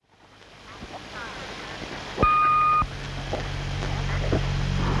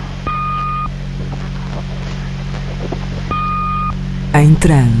Em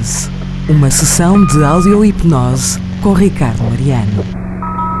Transe, uma sessão de audio-hipnose com Ricardo Mariano.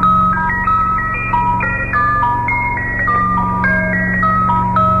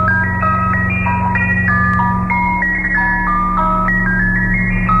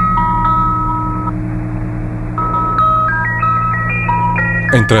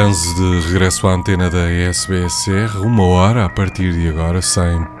 Em transe de regresso à antena da SBSR, 1 hora a partir de agora,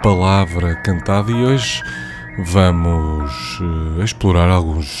 sem palavra cantada, e hoje vamos explorar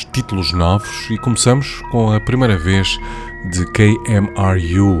alguns títulos novos e começamos com a primeira vez de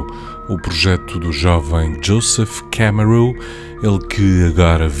KMRU, o projeto do jovem Joseph Cameron, ele que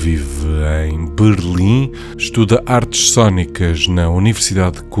agora vive em Berlim, estuda artes sónicas na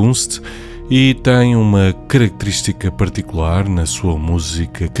Universidade de Kunst e tem uma característica particular na sua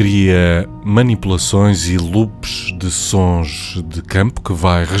música. Cria manipulações e loops de sons de campo que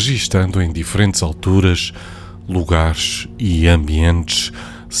vai registando em diferentes alturas, lugares e ambientes.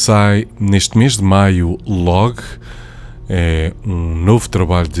 Sai neste mês de maio Log, é um novo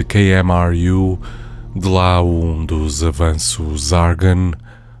trabalho de KMRU, de lá um dos avanços Argon.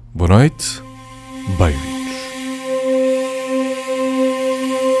 Boa noite, bem-vindos.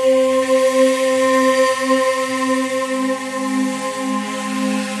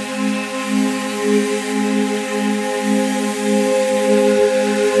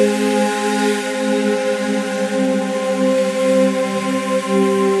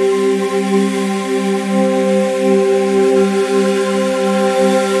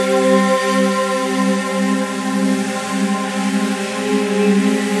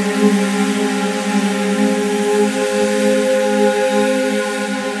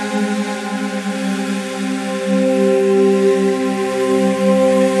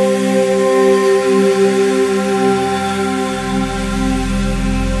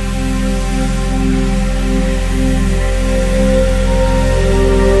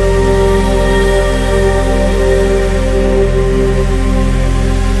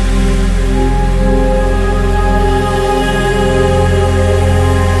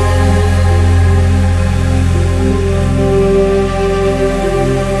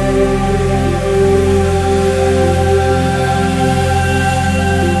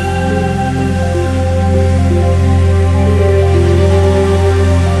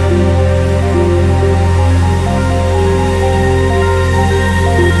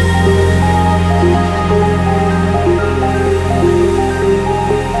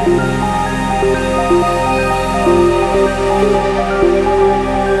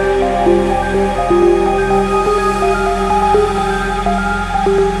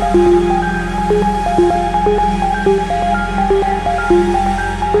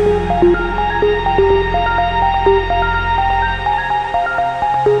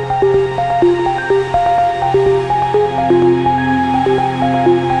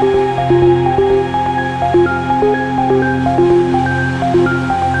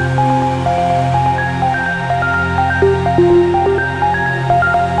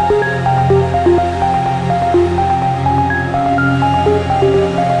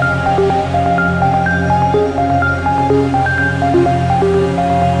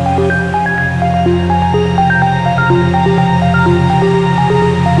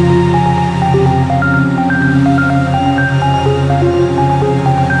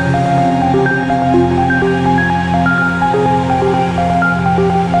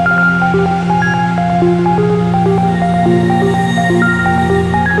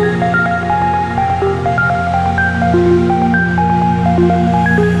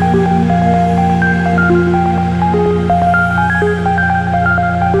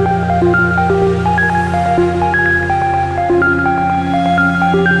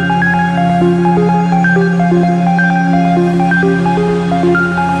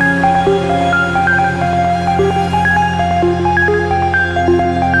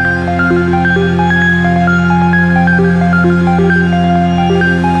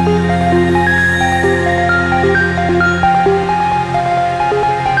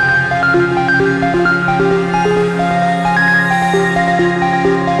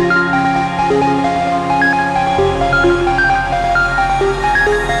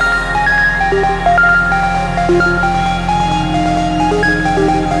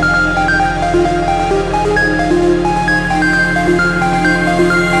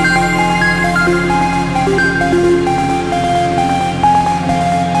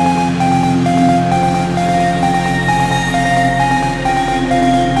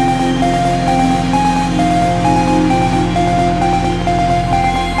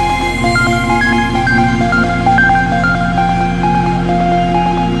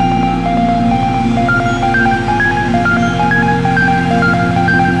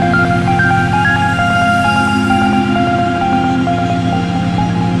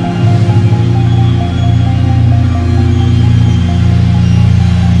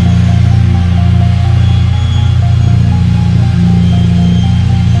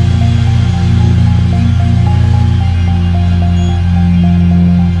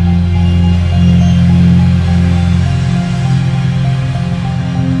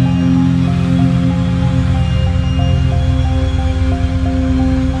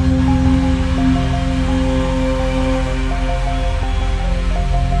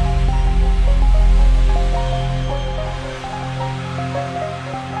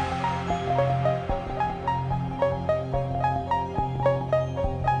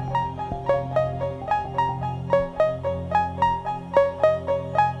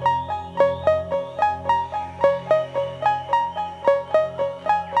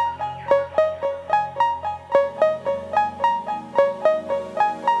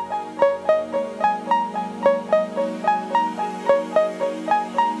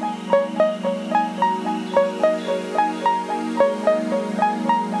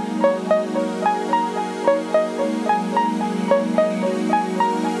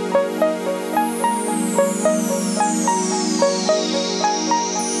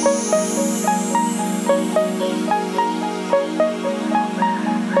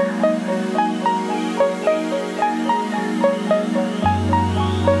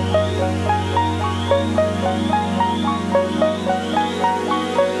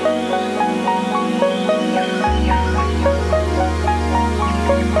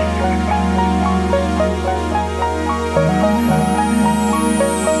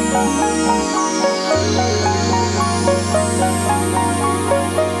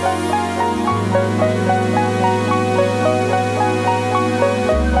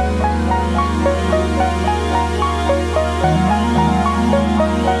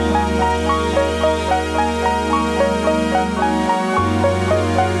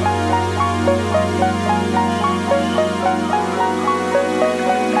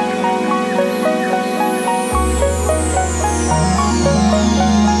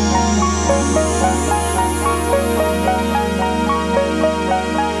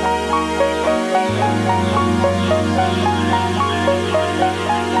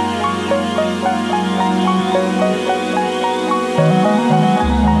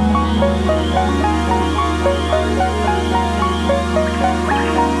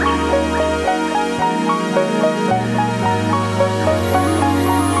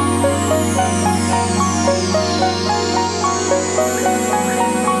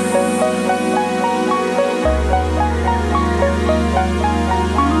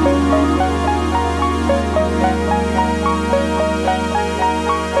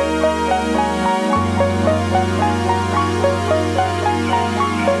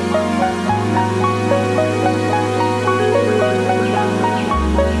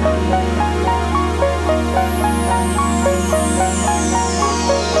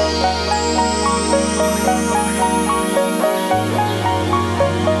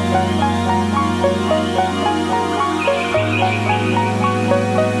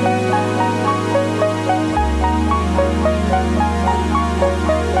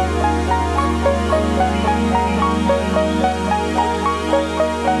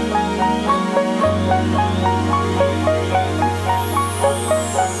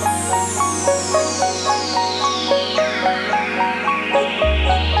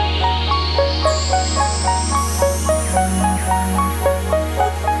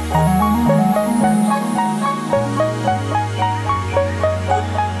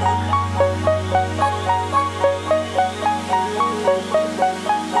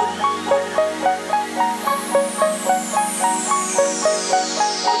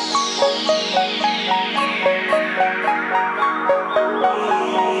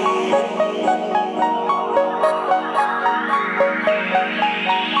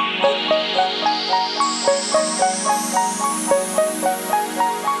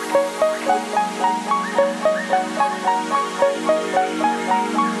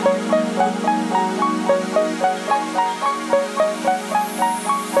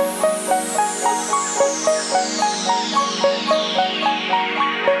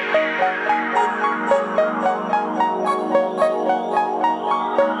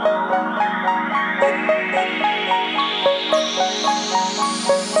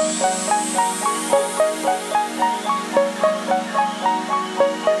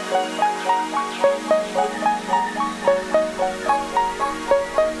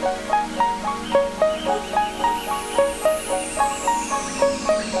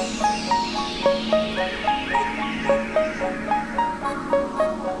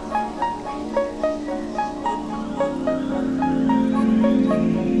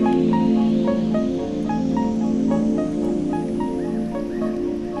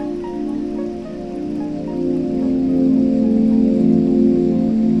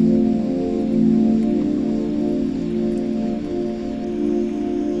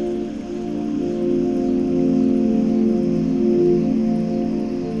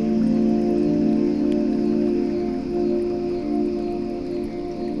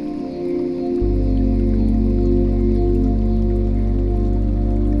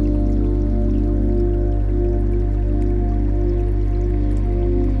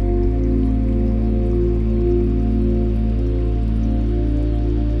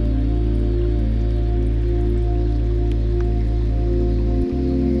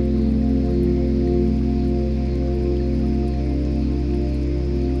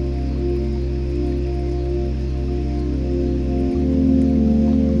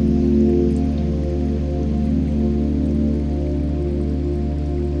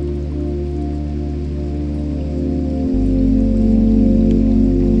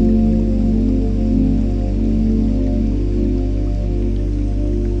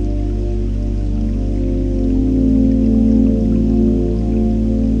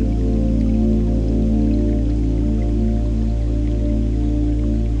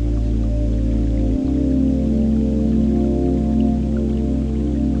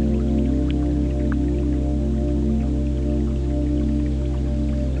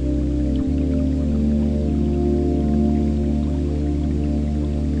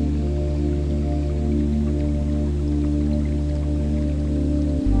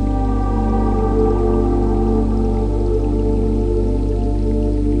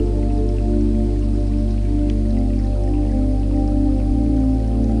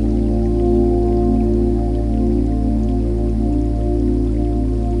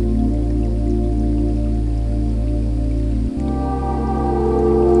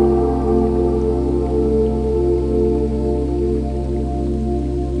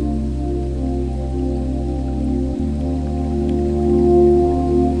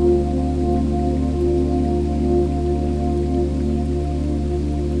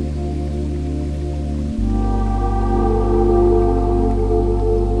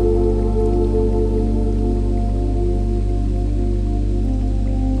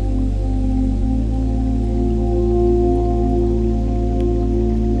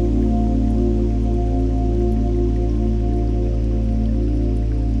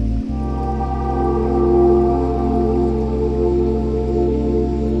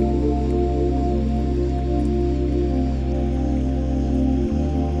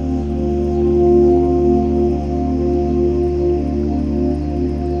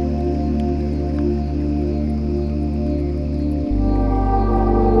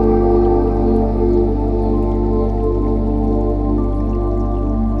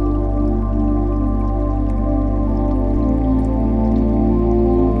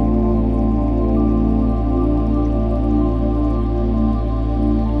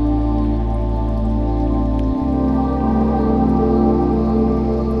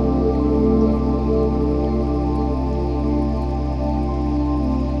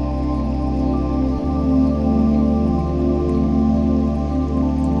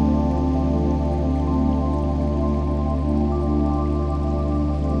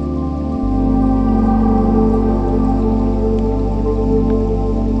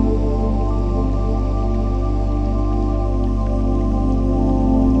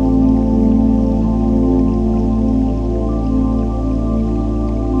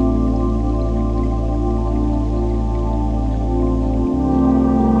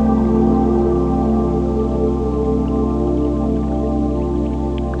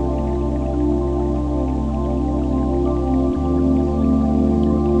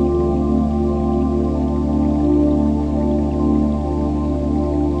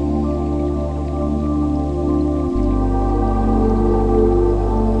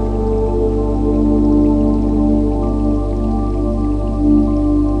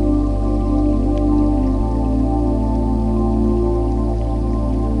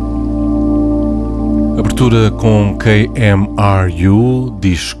 abertura com KMRU,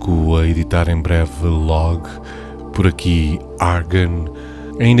 disco a editar em breve Log, por aqui Argan.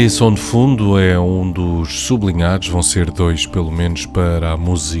 Ainda em som de fundo é um dos sublinhados, vão ser dois pelo menos, para a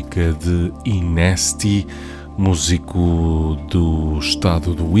música de Inesti, músico do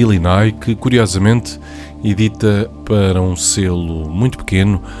estado do Illinois, que curiosamente edita para um selo muito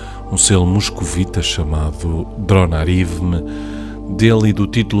pequeno, um selo moscovita chamado Dronarivme, dele e do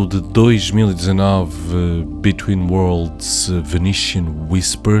título de 2019 Between Worlds Venetian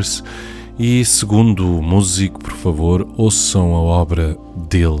Whispers. E segundo o músico, por favor, ouçam a obra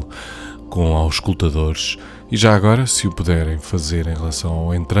dele com auscultadores. E já agora, se o puderem fazer em relação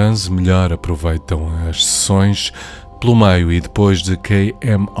ao Em Transe, melhor aproveitam as sessões pelo meio. E depois de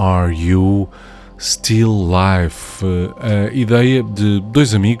KMRU, Still Life, a ideia de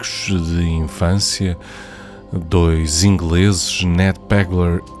dois amigos de infância, dois ingleses, Ned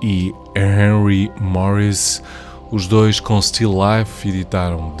Pegler e Henry Morris. Os dois com Still Life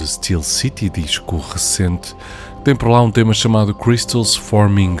editaram The Still City, disco recente. Tem por lá um tema chamado Crystals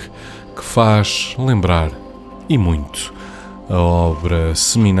Forming, que faz lembrar, e muito, a obra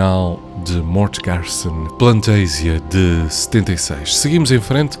seminal de Mort Garson, Plantasia, de 76. Seguimos em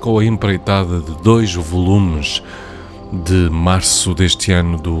frente com a empreitada de 2 volumes de março deste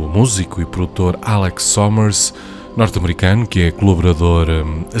ano do músico e produtor Alex Sommers, norte-americano, que é colaborador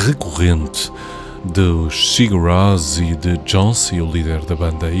recorrente dos Sigur Rós e de Jonsi, o líder da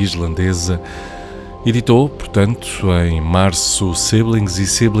banda islandesa. Editou, portanto, em março Siblings e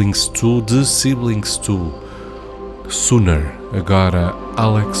Siblings 2 de Siblings 2, Sooner, agora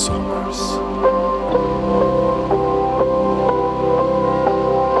Alex Sommers.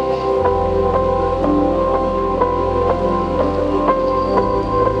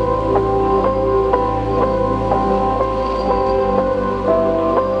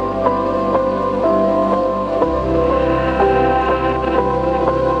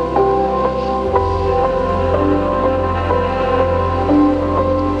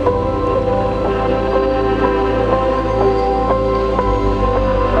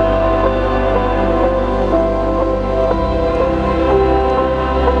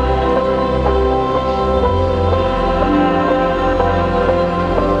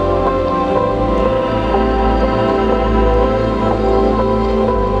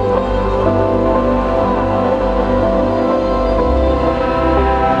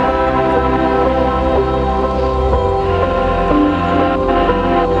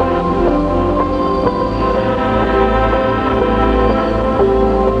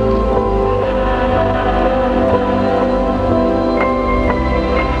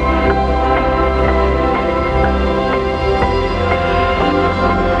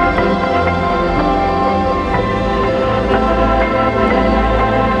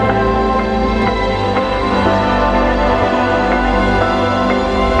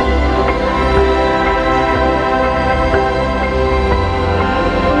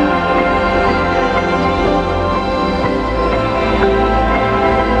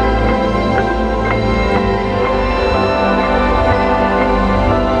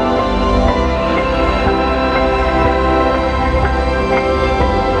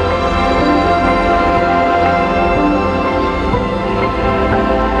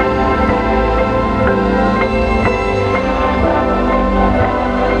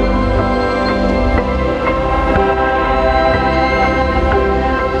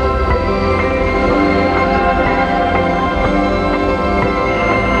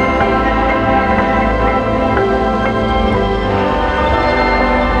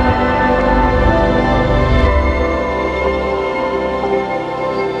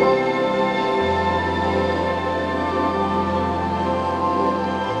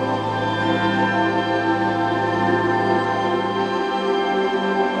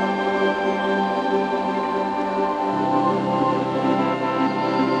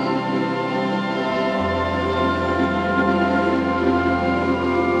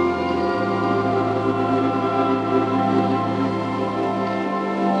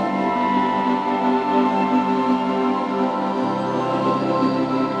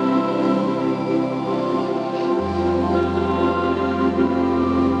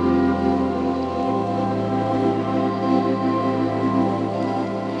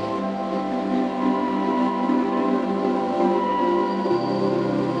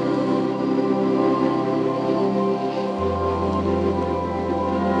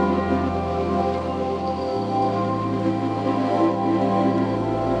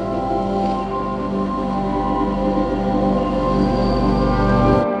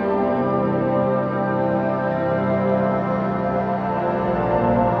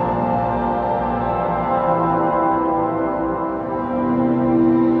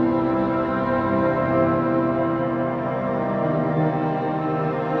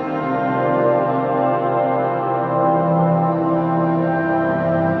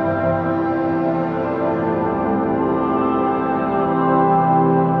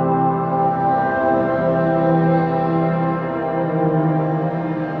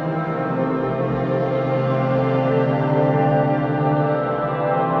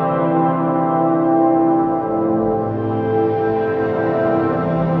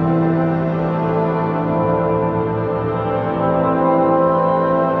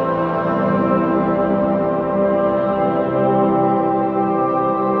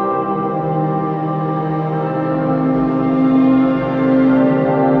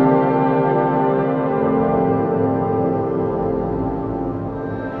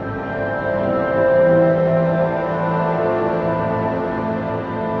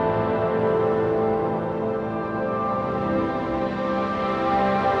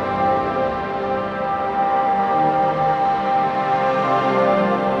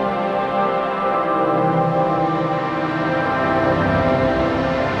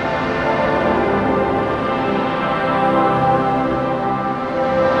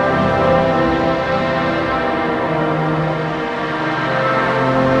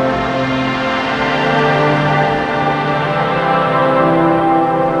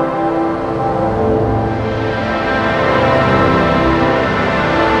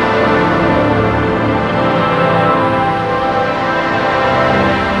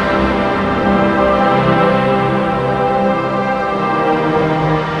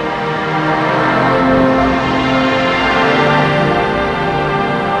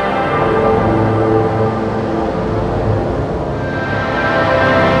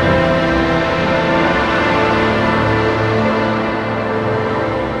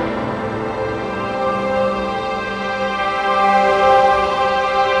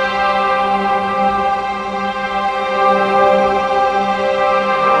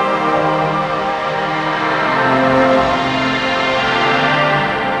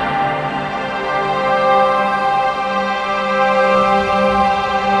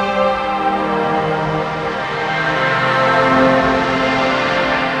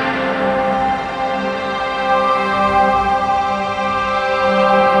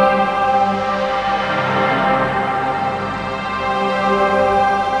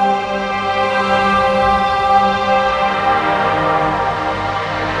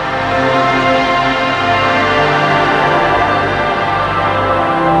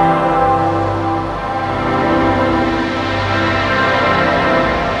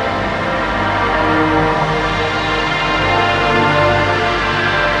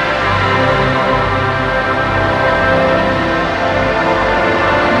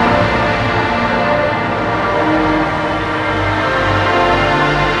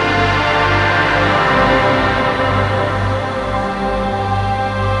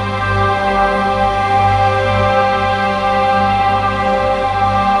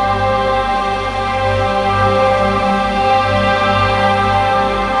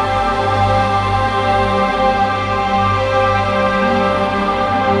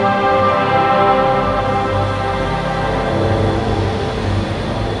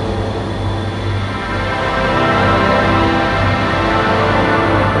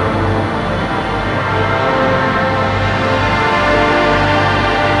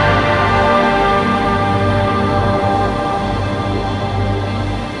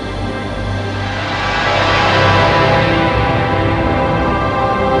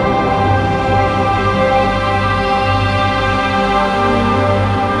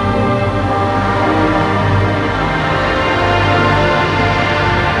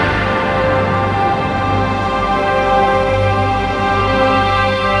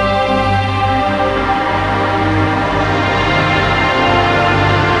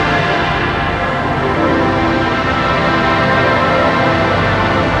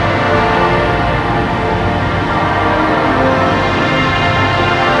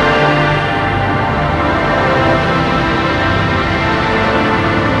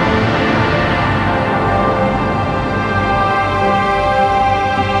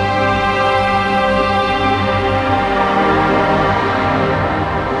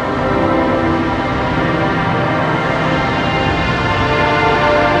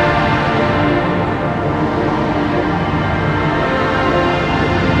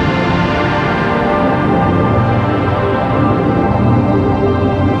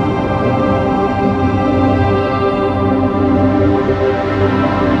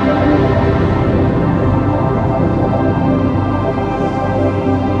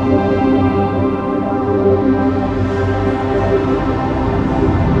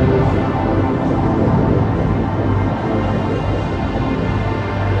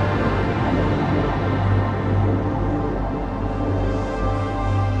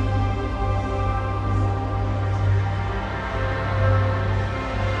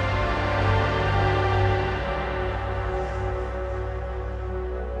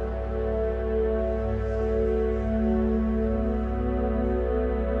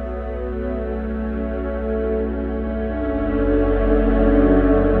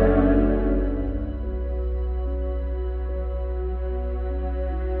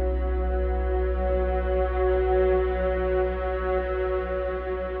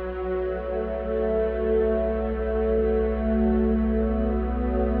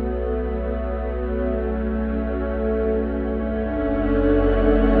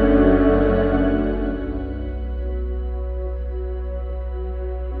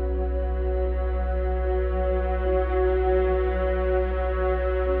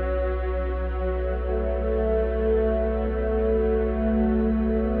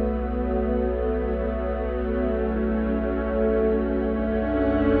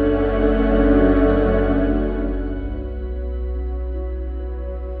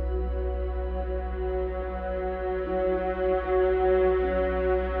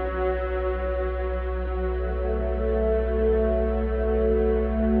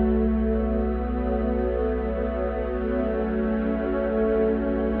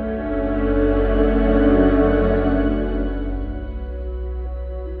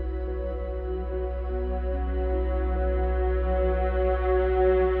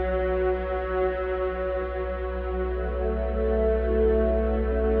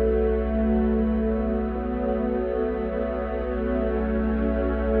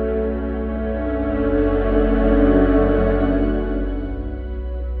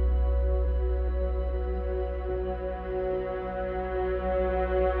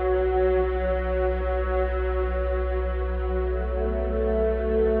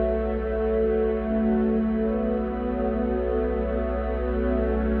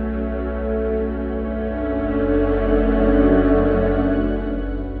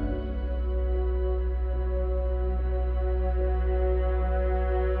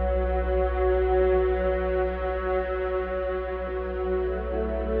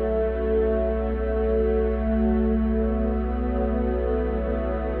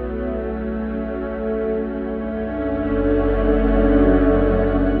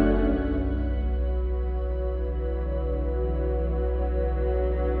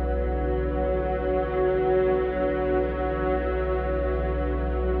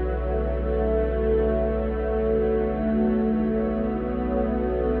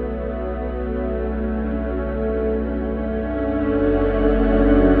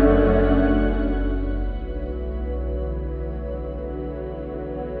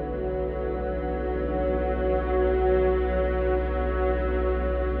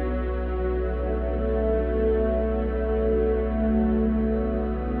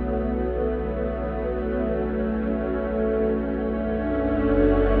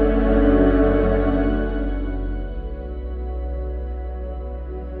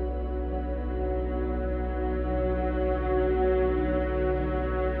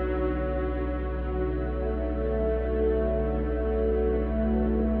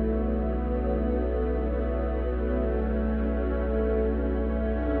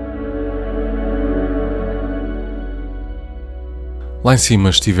 Lá em cima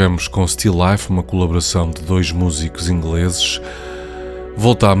estivemos com Still Life, uma colaboração de dois músicos ingleses.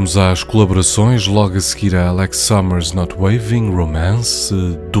 Voltámos às colaborações, logo a seguir a Alex Summers Not Waving, Romance,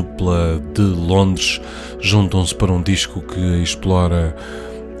 dupla de Londres, juntam-se para um disco que explora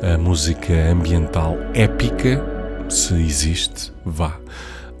a música ambiental épica, se existe, vá.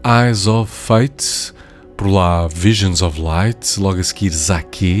 Eyes of Fate, por lá Visions of Light, logo a seguir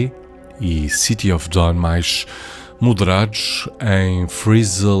Zaké e City of Dawn, mais moderados em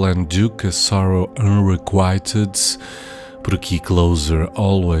Frizzle and Duke, A Sorrow Unrequited, por aqui Closer,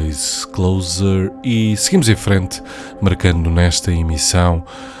 Always Closer, e seguimos em frente, marcando nesta emissão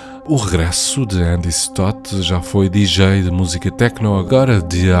o regresso de Andy Stott. Já foi DJ de música techno, agora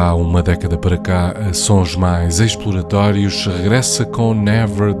de há uma década para cá a sons mais exploratórios, regressa com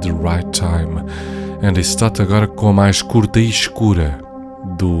Never the Right Time. Andy Stott agora com a mais curta e escura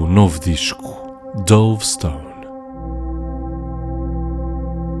do novo disco, Dove Stone.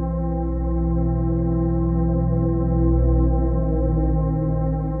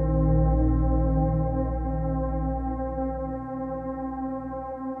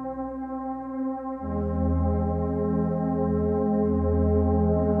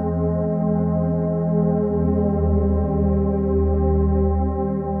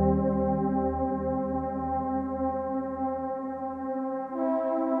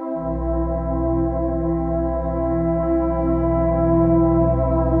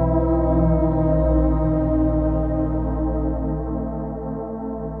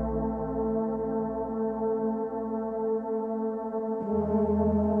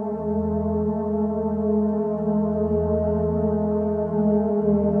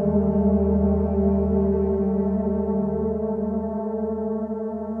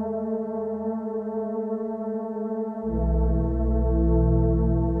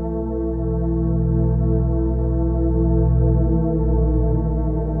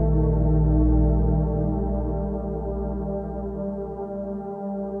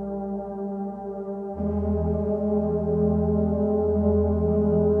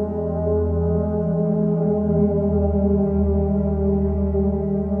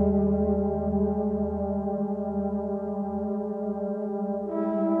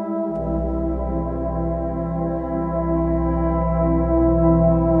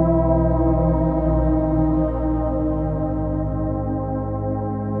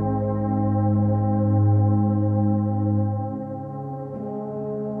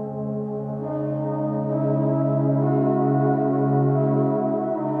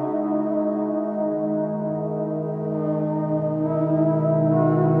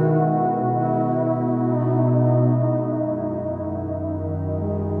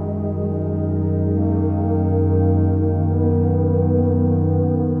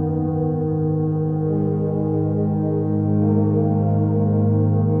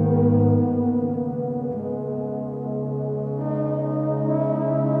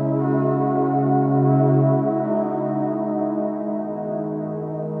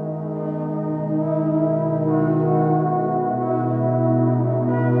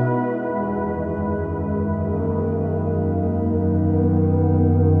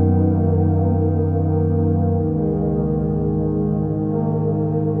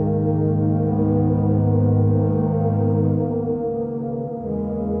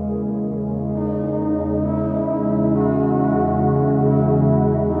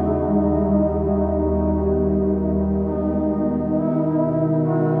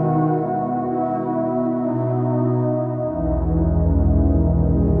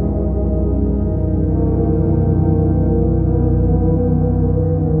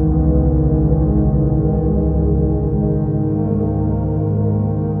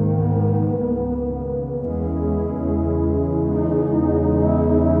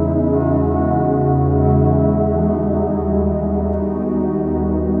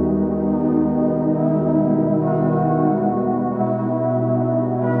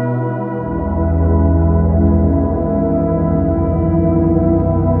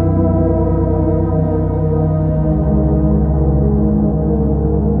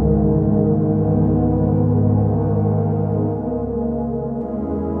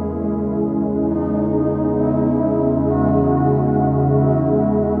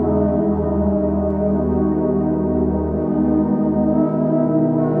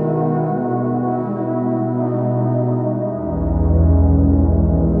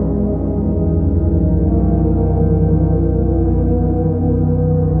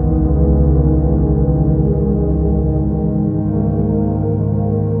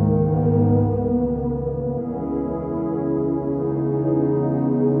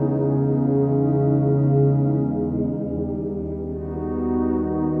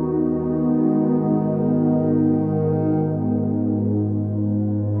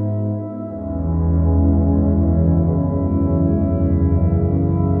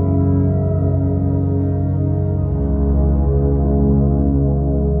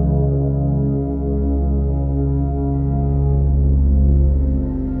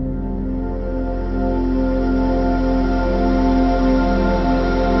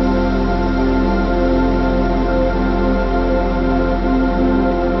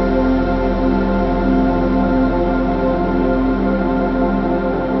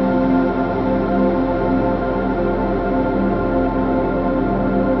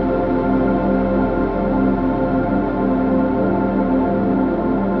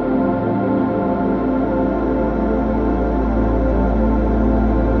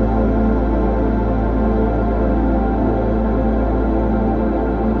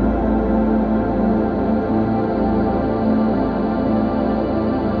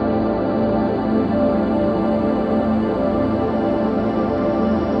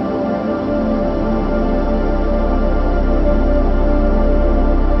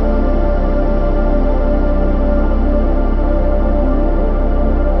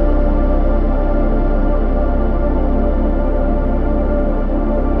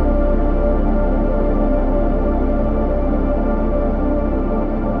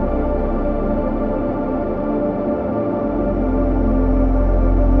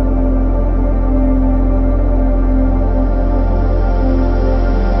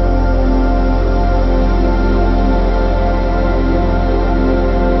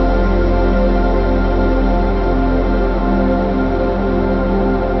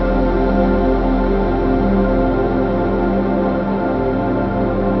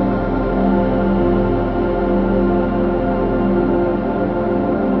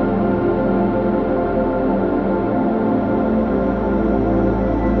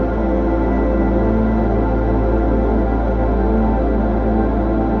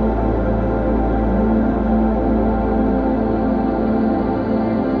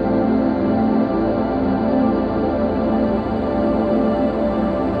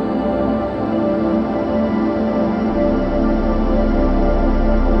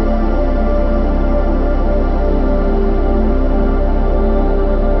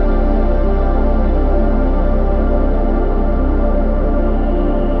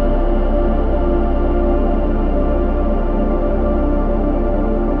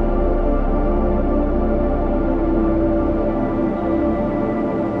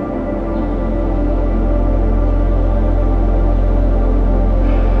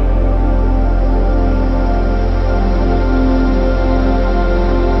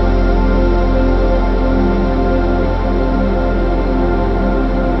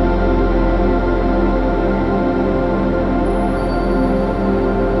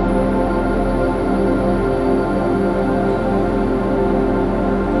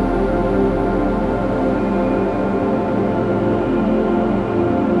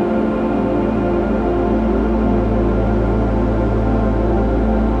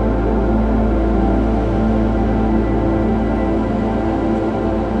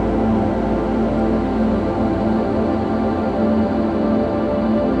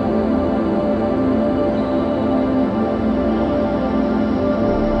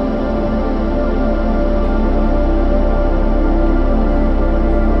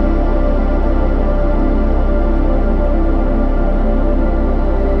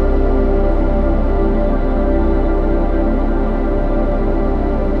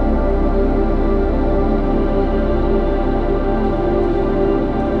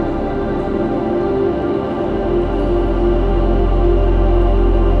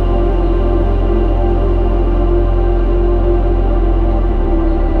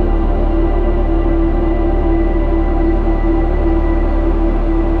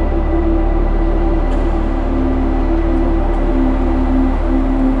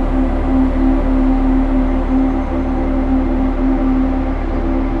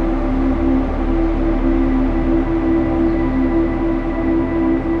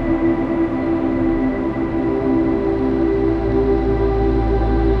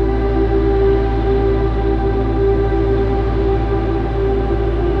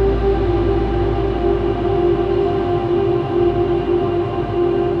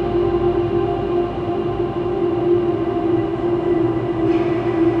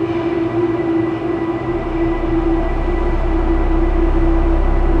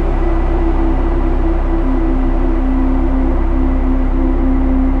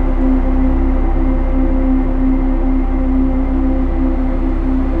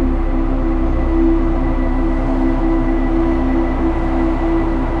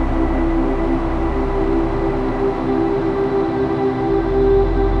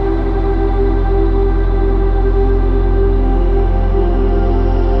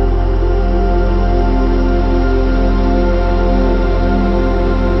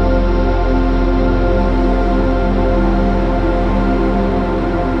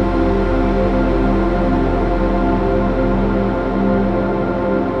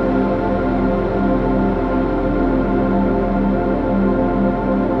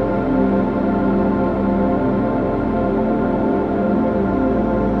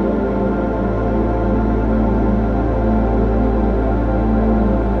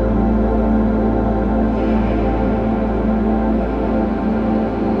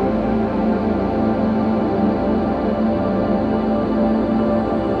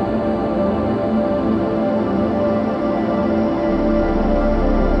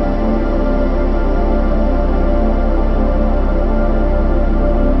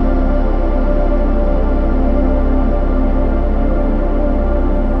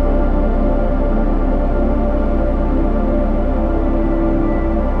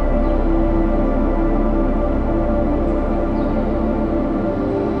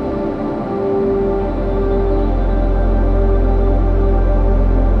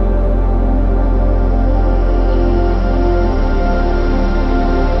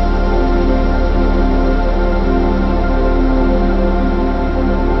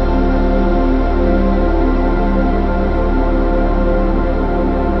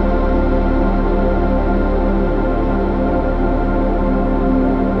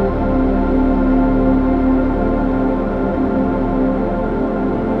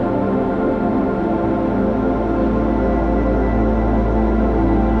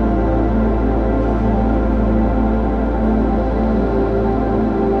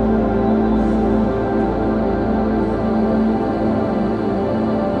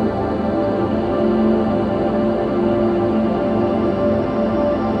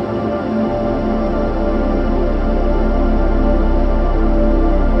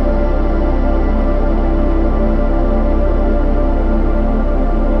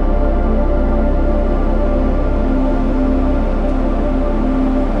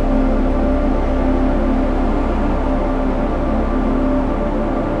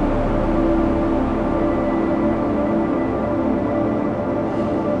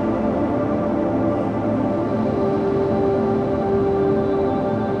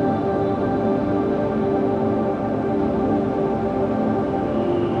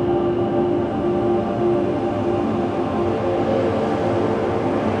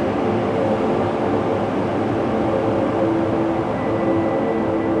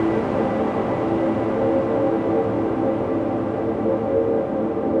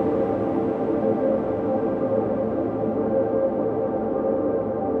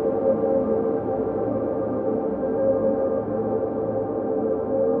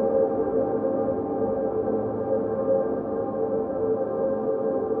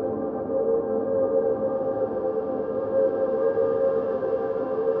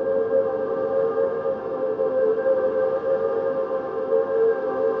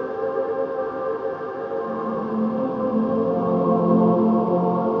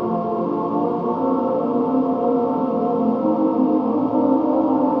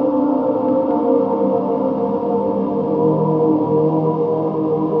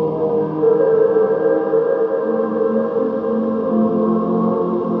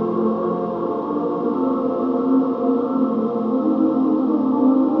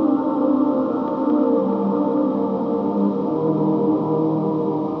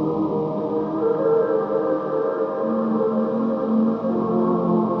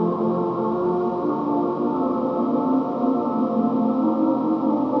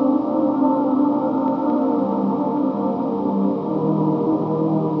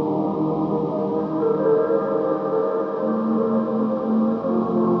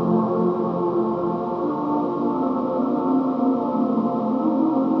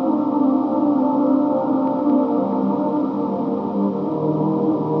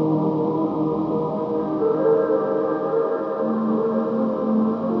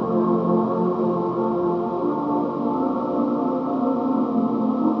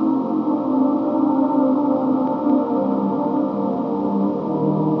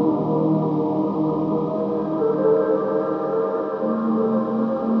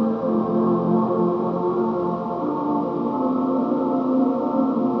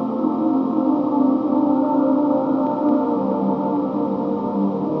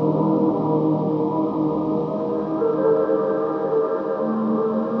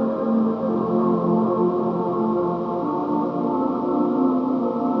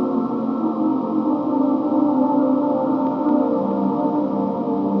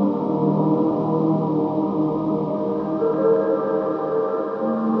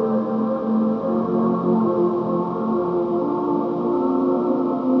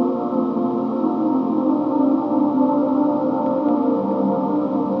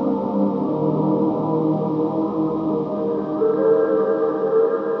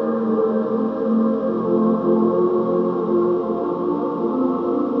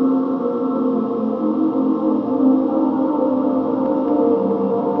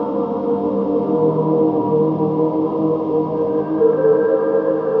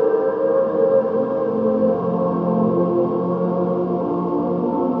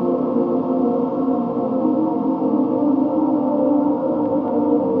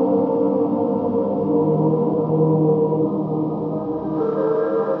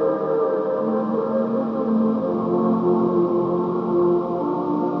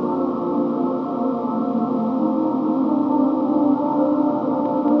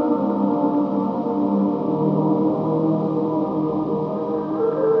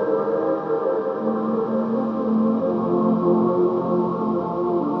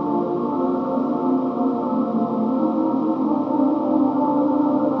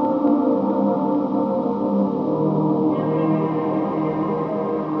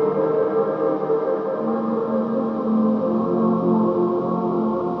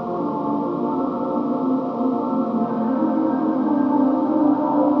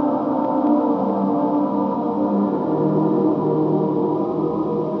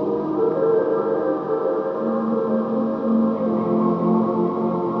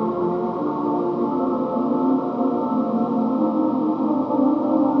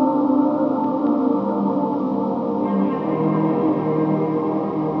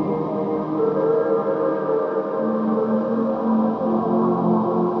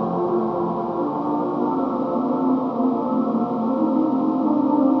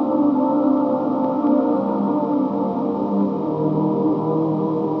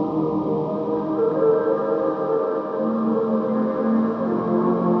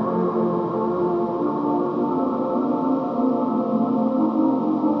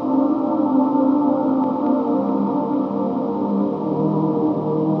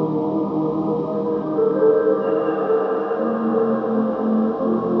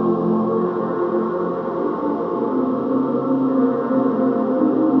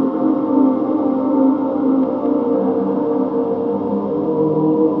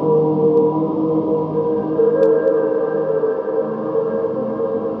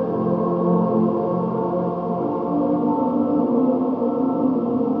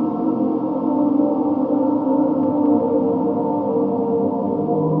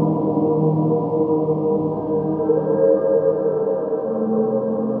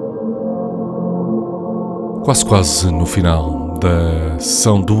 Quase no final da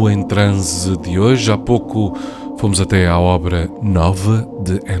sessão do Em Transe de hoje. Há pouco fomos até à obra nova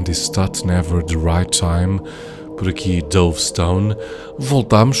de Andy Stott, Never the Right Time, por aqui Dove Stone.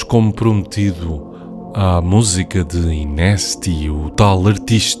 Voltámos, como prometido, à música de Inesti, o tal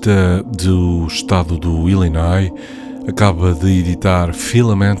artista do estado do Illinois. Acaba de editar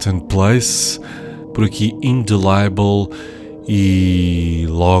Filament and Place, por aqui Indelible, e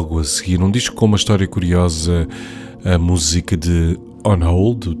logo a seguir um disco com uma história curiosa, a música de On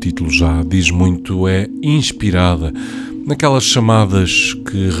Hold, o título já diz muito, é inspirada naquelas chamadas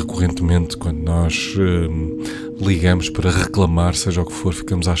que recorrentemente, quando nós ligamos para reclamar, seja o que for,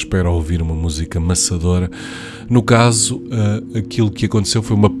 ficamos à espera a ouvir uma música maçadora. No caso, aquilo que aconteceu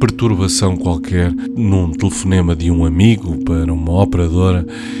foi uma perturbação qualquer num telefonema de um amigo para uma operadora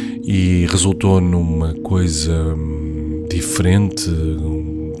e resultou numa coisa diferente,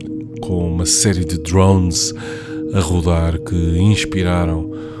 com uma série de drones a rodar que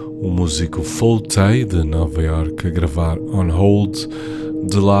inspiraram o músico Faulty de Nova York a gravar On Hold,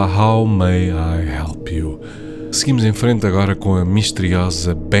 de lá How May I Help You. Seguimos em frente agora com a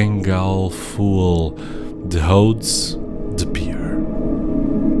misteriosa Bengal Fool de Rhodes de Pier.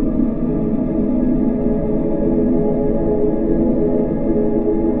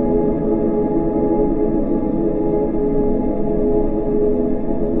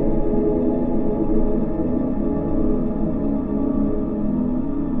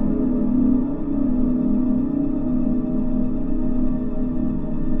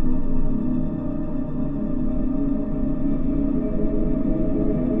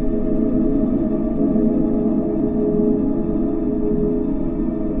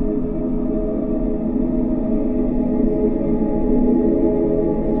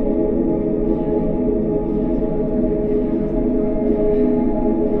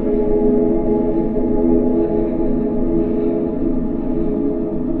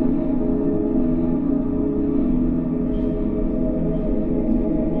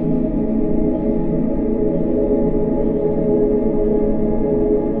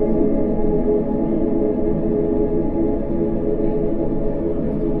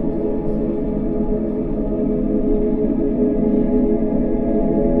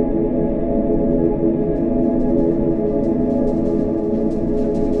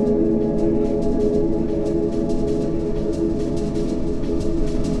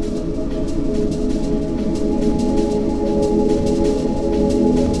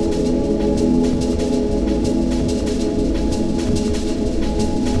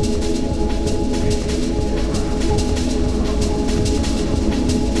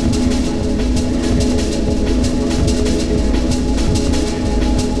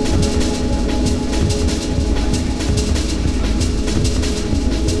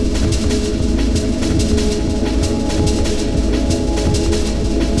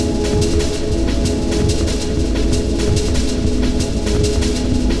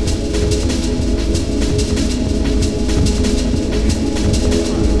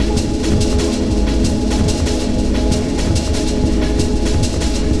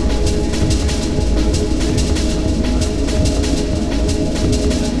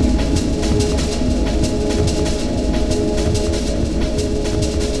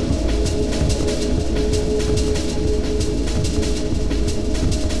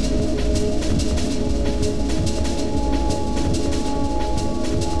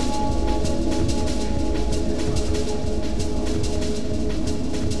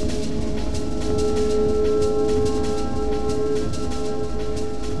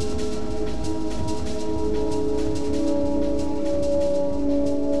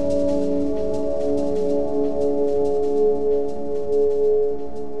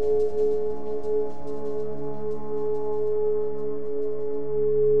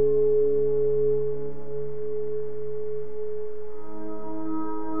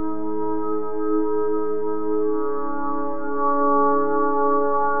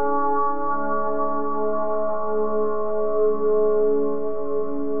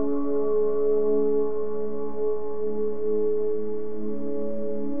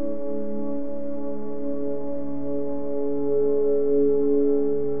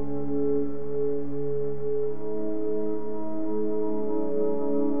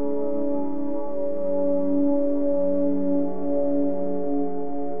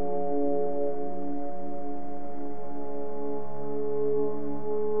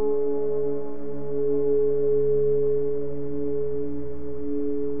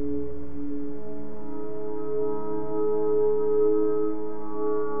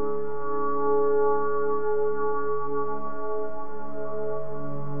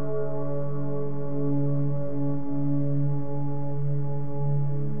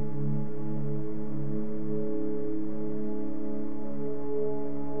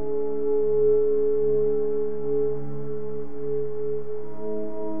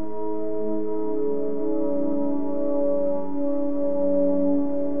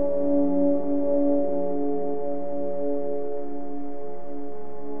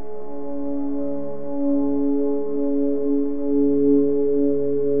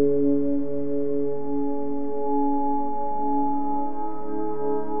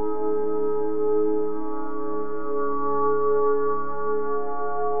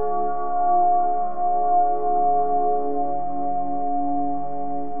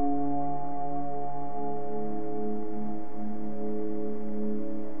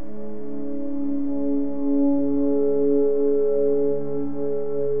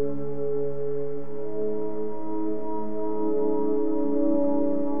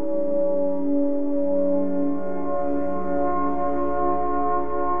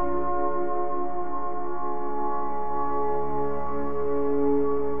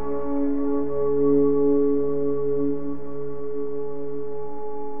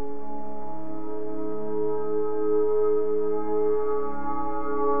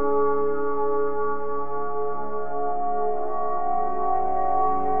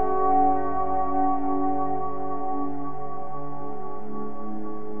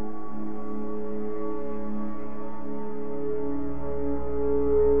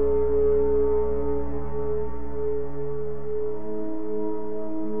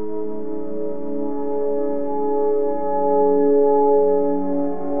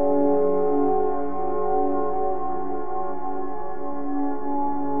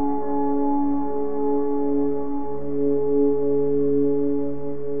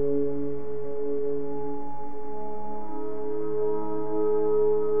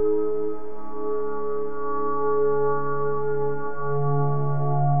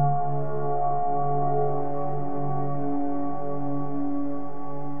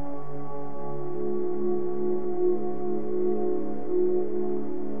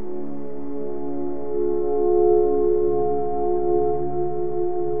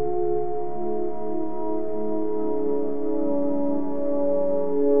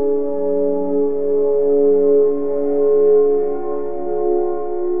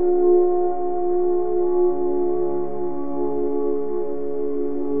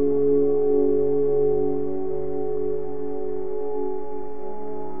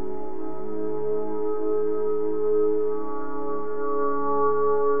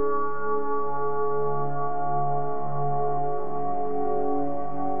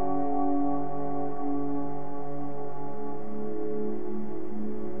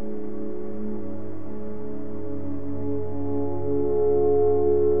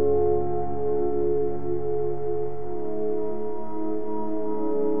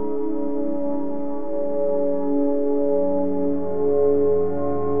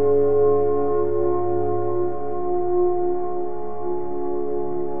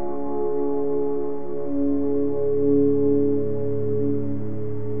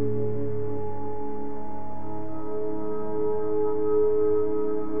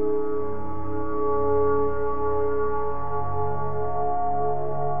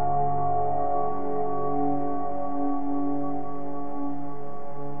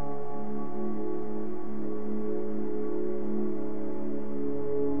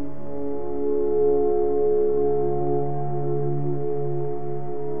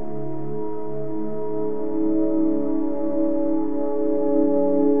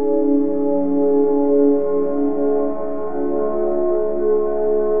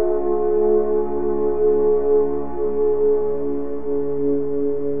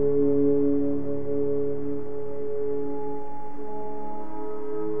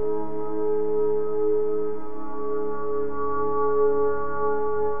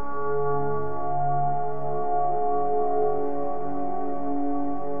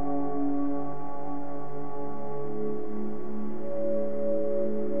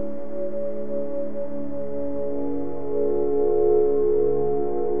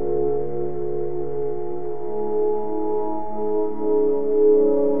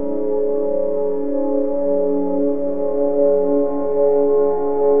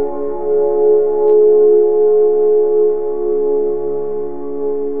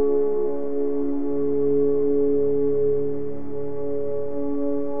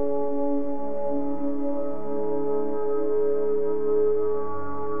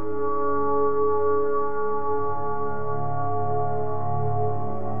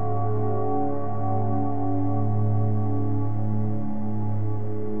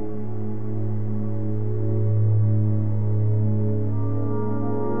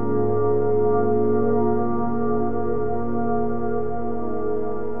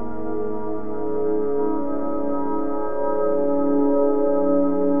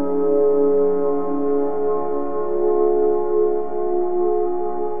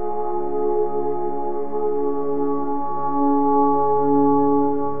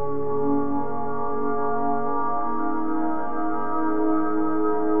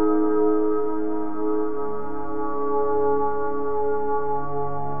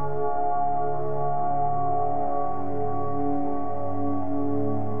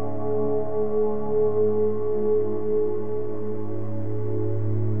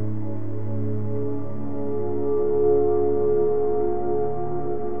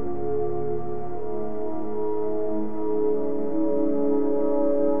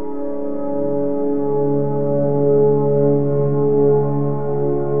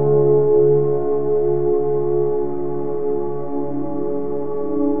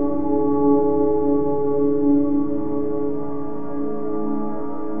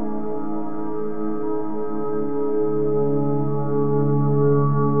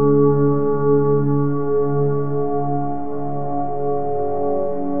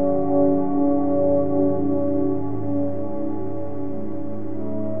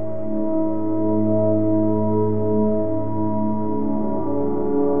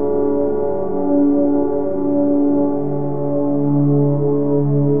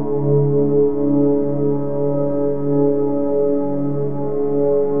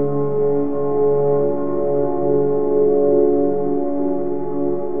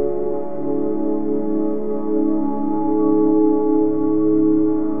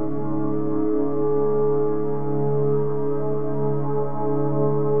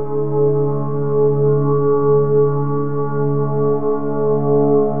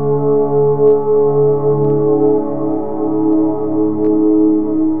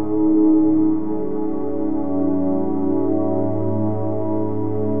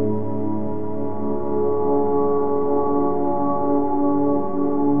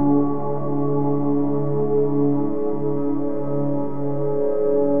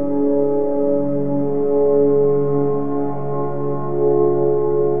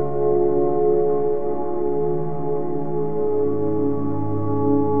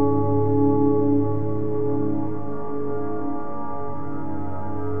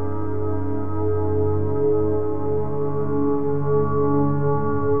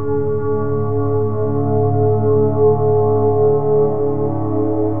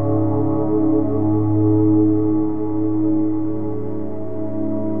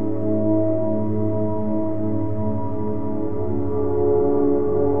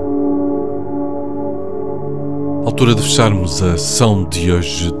 Altura de fecharmos a sessão de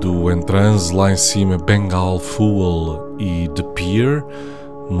hoje do Entranse. Lá em cima, Bengal Fool e The Pier,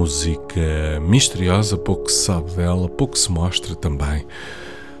 música misteriosa, pouco se sabe dela, pouco se mostra também.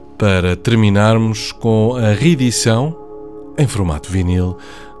 Para terminarmos com a reedição em formato vinil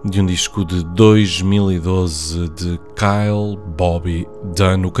de um disco de 2012 de Kyle Bobby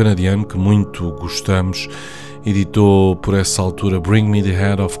Dunn, o canadiano que muito gostamos. Editou por essa altura Bring Me the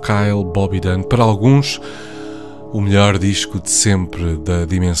Head of Kyle Bobby Dunn, para alguns o melhor disco de sempre da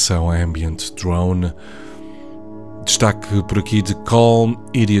dimensão Ambient Drone. Destaque por aqui de Calm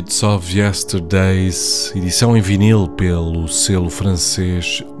Idiots of Yesterdays, edição em vinil pelo selo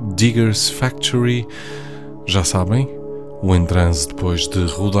francês Diggers Factory. Já sabem, o Entranse, depois de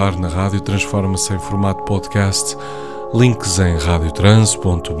rodar na rádio, transforma-se em formato podcast. Links em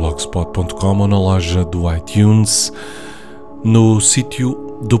radiotrans.blogspot.com ou na loja do iTunes. No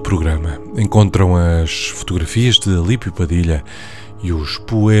sítio do programa encontram as fotografias de Alípio Padilha e os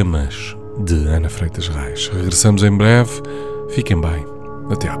poemas de Ana Freitas Reis. Regressamos em breve. Fiquem bem.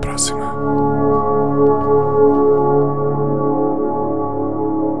 Até à próxima.